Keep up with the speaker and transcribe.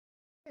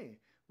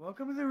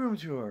Welcome to the room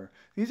tour.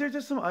 These are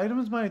just some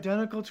items my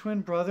identical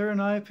twin brother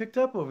and I picked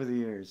up over the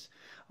years.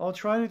 I'll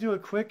try to do a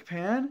quick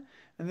pan,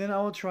 and then I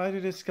will try to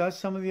discuss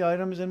some of the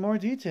items in more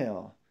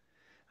detail.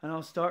 And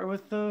I'll start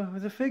with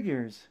the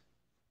figures.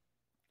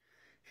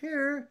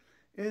 Here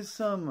is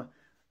some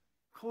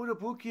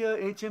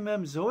Kotobukiya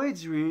HMM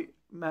Zoids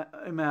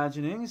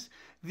reimaginings.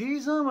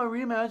 These are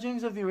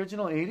reimaginings of the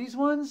original 80s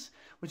ones,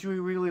 which we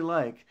really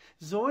like.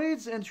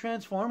 Zoids and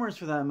Transformers,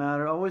 for that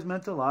matter, always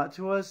meant a lot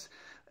to us,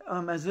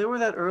 as they were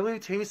that early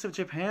taste of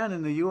Japan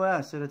in the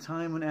US at a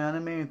time when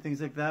anime and things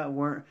like that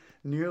weren't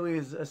nearly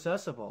as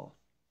accessible.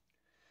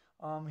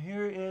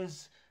 Here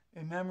is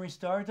a Memory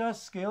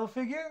Stardust scale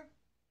figure.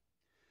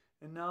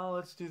 And now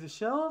let's do the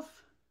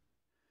shelf.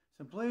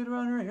 Some Blade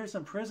Runner. Here's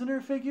some Prisoner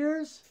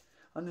figures.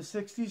 On the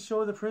 60s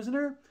show The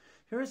Prisoner.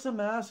 Here are some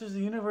Masters of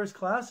the Universe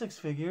Classics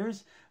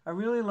figures. I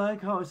really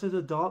like how it says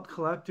adult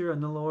collector on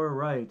the lower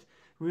right,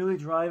 really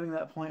driving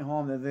that point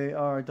home that they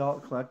are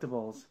adult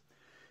collectibles.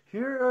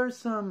 Here are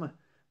some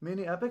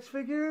mini Epics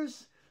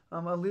figures,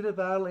 Alita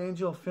Battle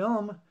Angel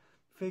film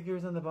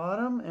figures on the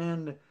bottom,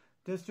 and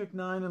District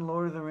 9 and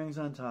Lord of the Rings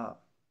on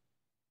top.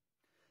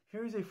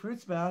 Here's a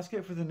fruits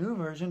basket for the new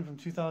version from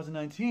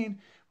 2019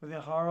 with a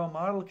Haro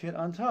model kit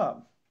on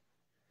top.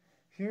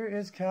 Here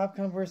is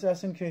Capcom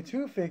vs. SNK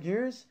 2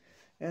 figures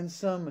and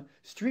some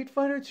Street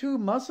Fighter 2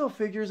 muscle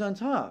figures on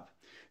top.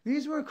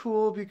 These were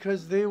cool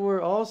because they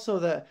were also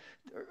that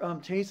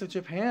taste of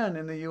Japan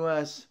in the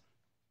US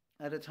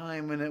at a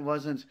time when it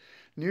wasn't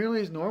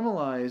nearly as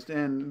normalized.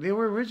 And they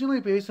were originally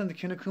based on the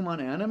Kinnikuman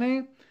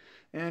anime.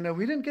 And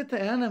we didn't get the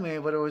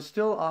anime, but it was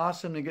still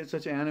awesome to get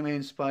such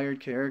anime-inspired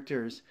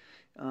characters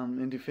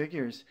into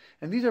figures.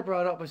 And these are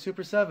brought up by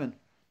Super 7.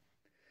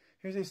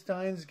 Here's a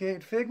Steins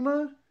Gate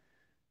Figma.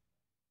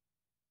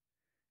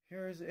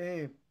 Here's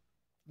a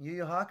Yu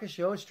Yu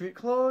Hakusho Street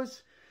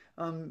Clothes.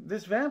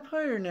 This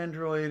vampire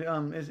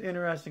Nendoroid is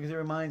interesting because it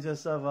reminds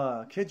us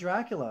of Kid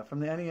Dracula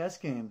from the NES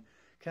game,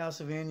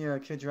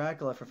 Castlevania Kid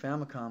Dracula for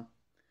Famicom.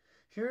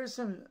 Here are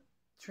some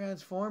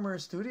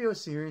Transformers Studio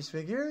Series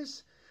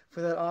figures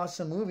for that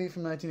awesome movie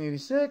from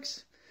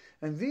 1986.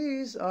 And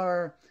these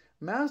are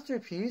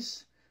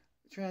Masterpiece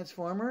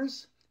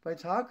Transformers by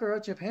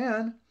Takara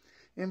Japan,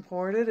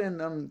 imported,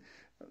 and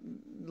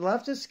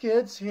left as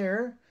skids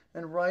here,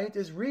 and right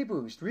is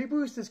Reboost.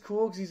 Reboost is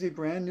cool because he's a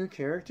brand new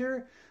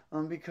character,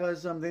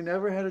 because they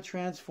never had a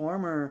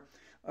Transformer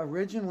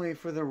originally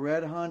for the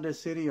red Honda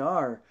City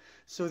R.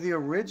 So the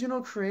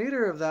original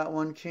creator of that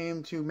one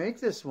came to make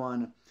this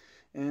one.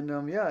 And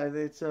yeah,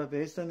 it's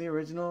based on the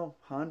original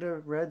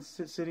Honda Red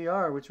City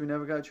R, which we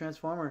never got a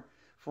Transformer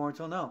for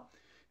until now.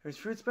 Here's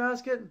Fruits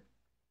Basket.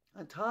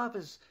 On top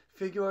is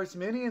Figuarts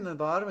Mini, and the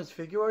bottom is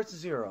Figuarts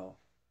Zero.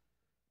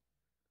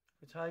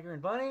 The Tiger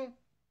and Bunny.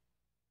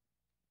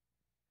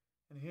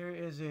 And here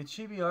is a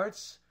Chibi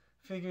Arts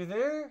figure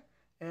there.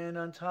 And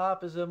on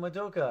top is a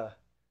Madoka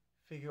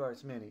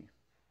Figuarts Mini.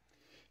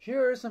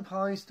 Here are some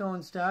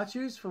Polystone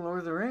statues for Lord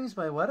of the Rings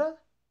by Weta.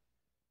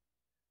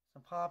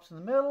 Some pops in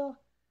the middle.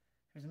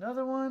 Here's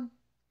another one.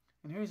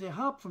 And here's a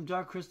Hop from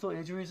Dark Crystal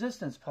Age of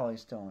Resistance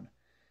Polystone.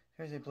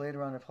 Here's a Blade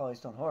Runner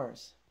Polystone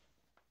horse.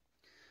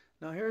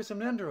 Now here are some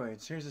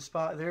Nendoroids. Here's a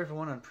spot there for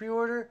one on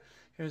pre-order.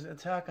 Here's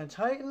Attack on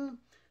Titan,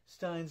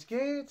 Steins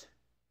Gate,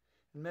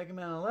 and Mega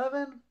Man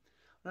 11.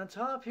 And on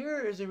top here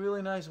is a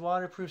really nice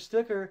waterproof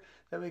sticker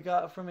that we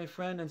got from a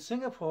friend in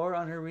Singapore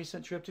on her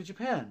recent trip to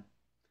Japan.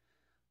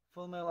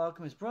 Full Metal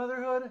Alchemist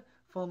Brotherhood,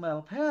 Full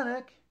Metal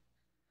Panic,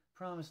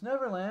 Promised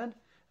Neverland,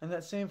 and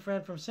that same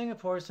friend from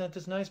Singapore sent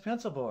this nice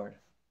pencil board.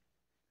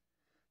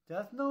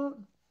 Death Note,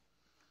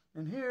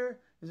 and here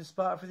is a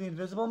spot for the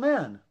Invisible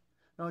Man.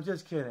 No,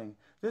 just kidding.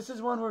 This is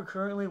one we're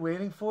currently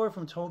waiting for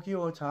from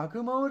Tokyo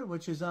Otaku Mode,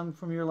 which is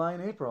from your line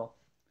April.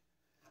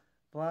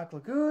 Black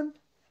Lagoon,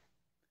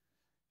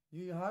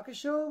 Yu Yu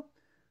Hakusho,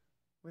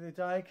 with a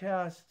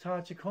die-cast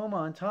Tachikoma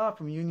on top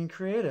from Union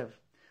Creative.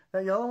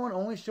 That yellow one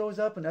only shows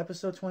up in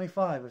episode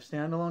 25 of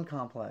Standalone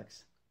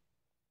Complex.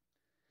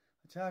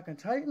 Attack on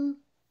Titan.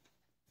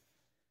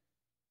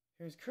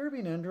 Here's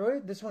Kirby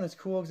Nendoroid. This one is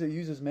cool because it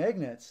uses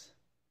magnets.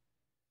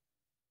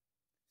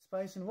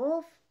 Spice and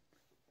Wolf.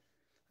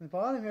 On the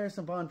bottom here are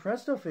some Bon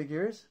Presto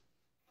figures.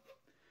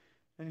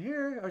 And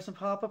here are some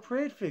Papa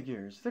Parade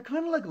figures. They're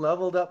kind of like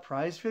leveled up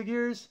prize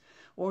figures.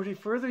 Or to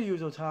further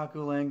use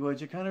otaku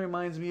language, it kind of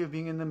reminds me of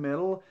being in the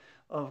middle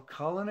of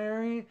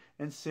culinary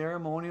and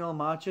ceremonial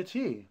matcha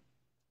tea.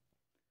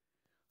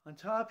 On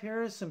top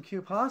here is some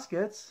Q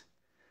Poskets.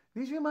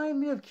 These remind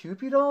me of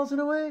Kewpie dolls in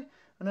a way,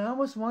 and I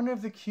almost wonder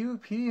if the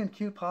QP and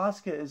Q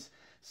Posket is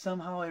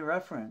somehow a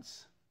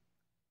reference.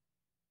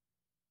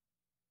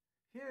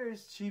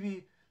 Here's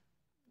Chibi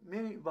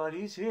Mini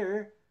Buddies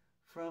here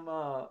from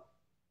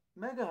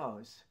Mega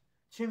House,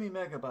 Chibi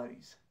Mega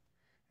Buddies.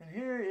 And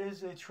here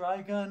is a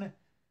Trigun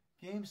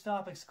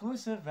GameStop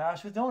exclusive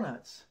Vash with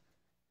Donuts.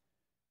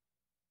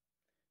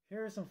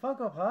 Here are some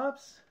Funko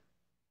Pops.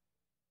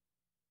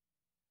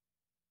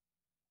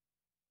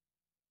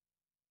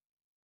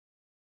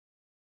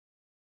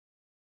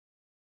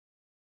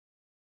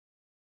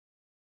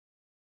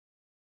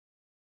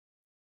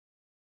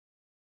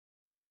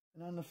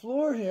 And on the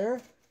floor here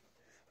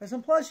are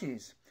some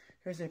plushies.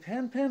 Here's a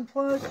Pen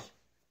plush.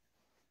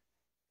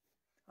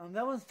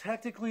 That one's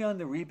technically on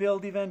the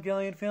Rebuild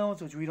Evangelion films,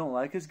 which we don't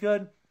like as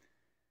good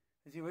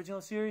as the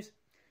original series.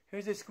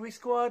 Here's a Squeak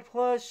Squad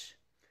plush,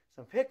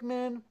 some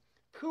Pikmin,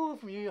 Pooh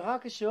from Yu Yu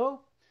Hakusho,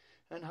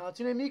 and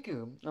Hatsune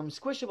Miku,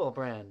 Squishable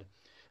brand.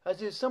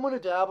 As someone who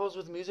dabbles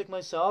with music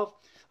myself,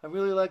 I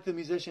really like the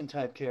musician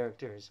type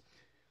characters.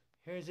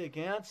 Here's a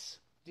Gantz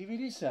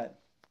DVD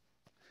set.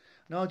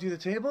 Now I'll do the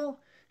table.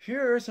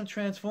 Here are some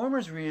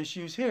Transformers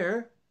reissues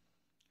here.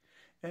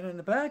 And in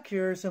the back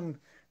here are some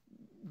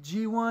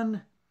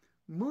G1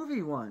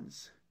 movie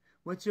ones,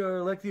 which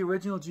are like the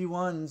original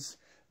G1s,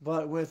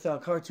 but with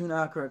cartoon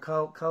accurate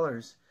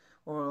colors,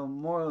 or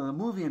more of the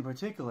movie in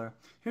particular.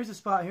 Here's a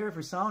spot here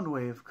for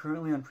Soundwave,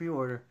 currently on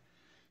pre-order.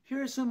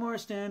 Here are some more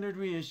standard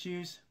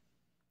reissues.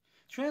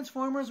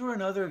 Transformers were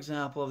another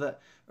example of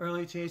that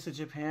early taste of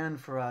Japan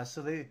for us,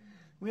 so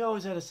we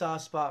always had a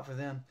soft spot for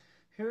them.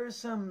 Here are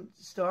some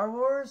Star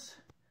Wars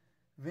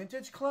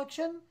vintage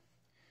collection.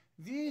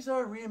 These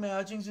are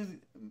reimaginings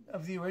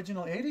of the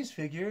original 80s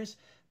figures,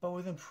 but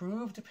with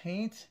improved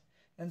paint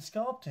and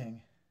sculpting.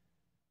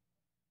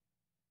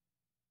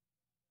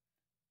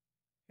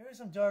 Here's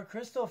some Dark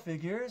Crystal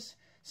figures.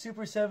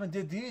 Super 7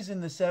 did these in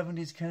the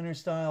 70s Kenner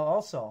style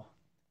also.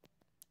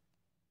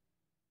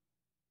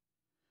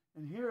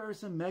 And here are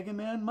some Mega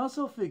Man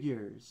muscle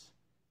figures.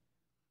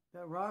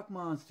 That rock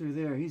monster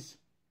there,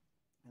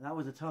 that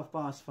was a tough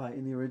boss fight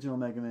in the original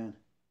Mega Man.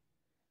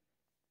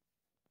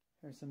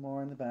 Here's some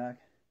more in the back.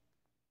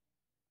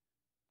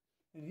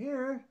 And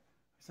here,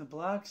 some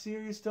Black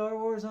Series Star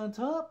Wars on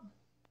top.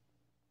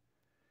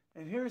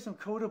 And here are some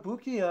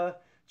Kotobukiya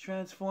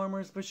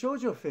Transformers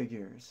Bishojo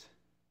figures.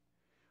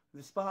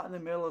 The spot in the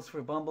middle is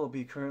for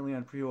Bumblebee, currently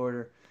on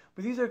pre-order.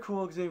 But these are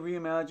cool because they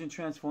reimagine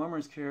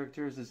Transformers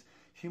characters as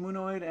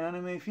humanoid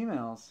anime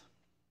females.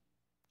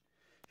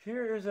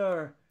 Here is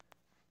our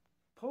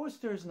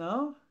posters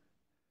now.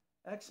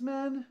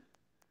 X-Men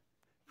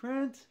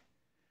print.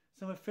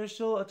 Some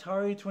official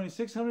Atari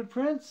 2600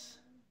 prints.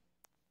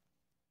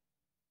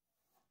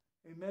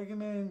 A Mega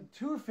Man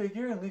 2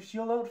 figure in Leaf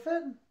Shield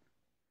outfit.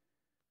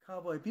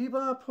 Cowboy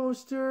Bebop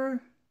poster.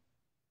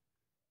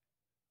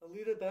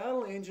 Alita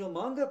Battle Angel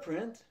manga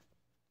print.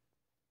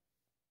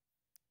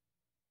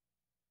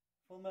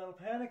 Full Metal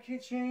Panic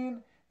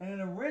keychain. And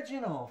an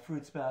original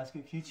Fruits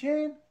Basket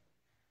keychain.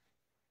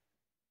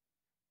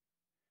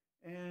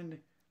 And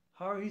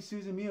Haruhi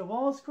Suzumiya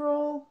wall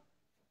scroll.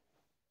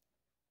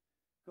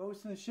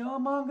 Ghost in the Shell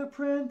manga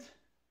print.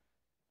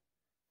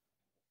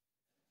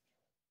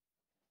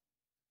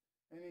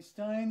 And a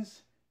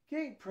Steins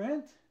Gate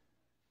print.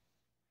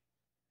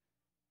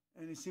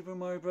 And a Super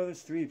Mario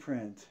Bros. 3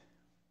 print.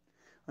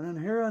 And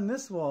then here on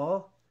this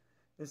wall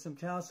is some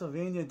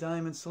Castlevania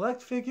Diamond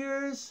Select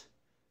figures.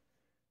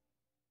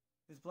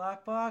 This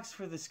black box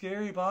for the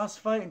scary boss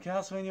fight in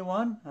Castlevania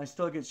 1. I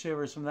still get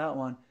shivers from that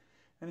one.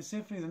 And a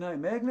Symphony of the Night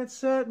magnet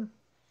set. A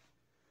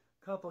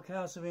couple of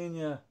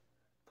Castlevania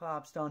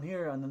pops down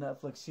here on the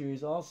Netflix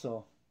series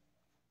also.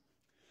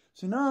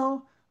 So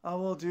now I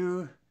will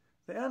do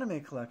the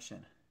anime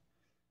collection.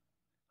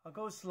 I'll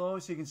go slow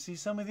so you can see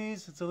some of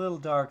these. It's a little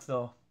dark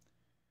though.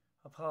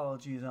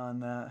 Apologies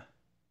on that.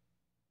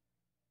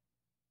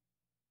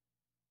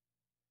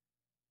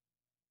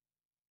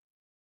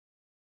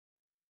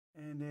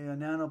 And a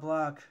Nano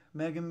Block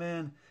Mega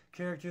Man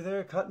character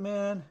there,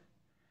 Cutman.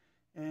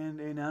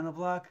 And a Nano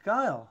Block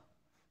Guile.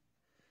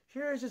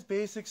 Here is just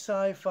basic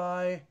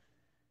sci-fi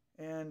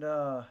and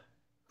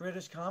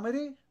British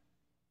comedy.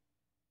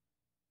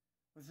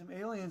 With some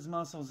aliens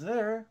muscles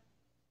there.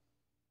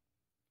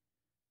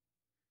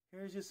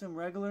 Here's just some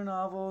regular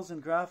novels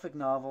and graphic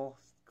novel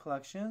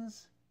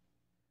collections.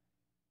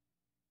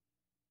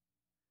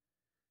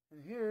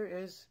 And here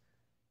is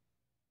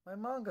my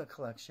manga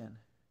collection.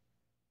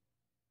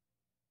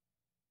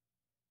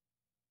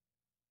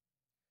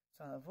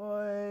 Silent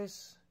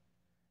Voice.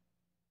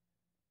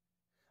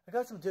 I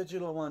got some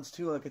digital ones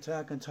too, like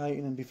Attack on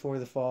Titan and Before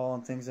the Fall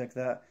and things like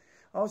that.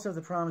 I also have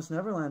the Promised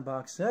Neverland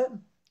box set.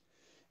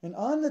 And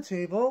on the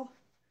table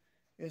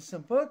is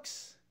some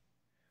books.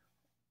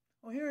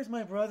 Well, here's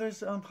my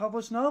brother's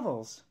unpublished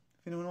novels,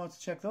 if anyone wants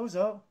to check those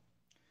out.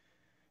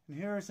 And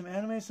here are some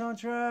anime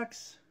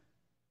soundtracks.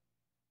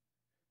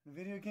 A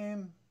video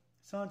game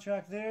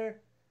soundtrack there.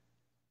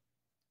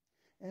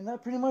 And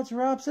that pretty much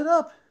wraps it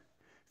up.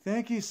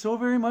 Thank you so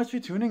very much for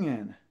tuning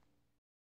in.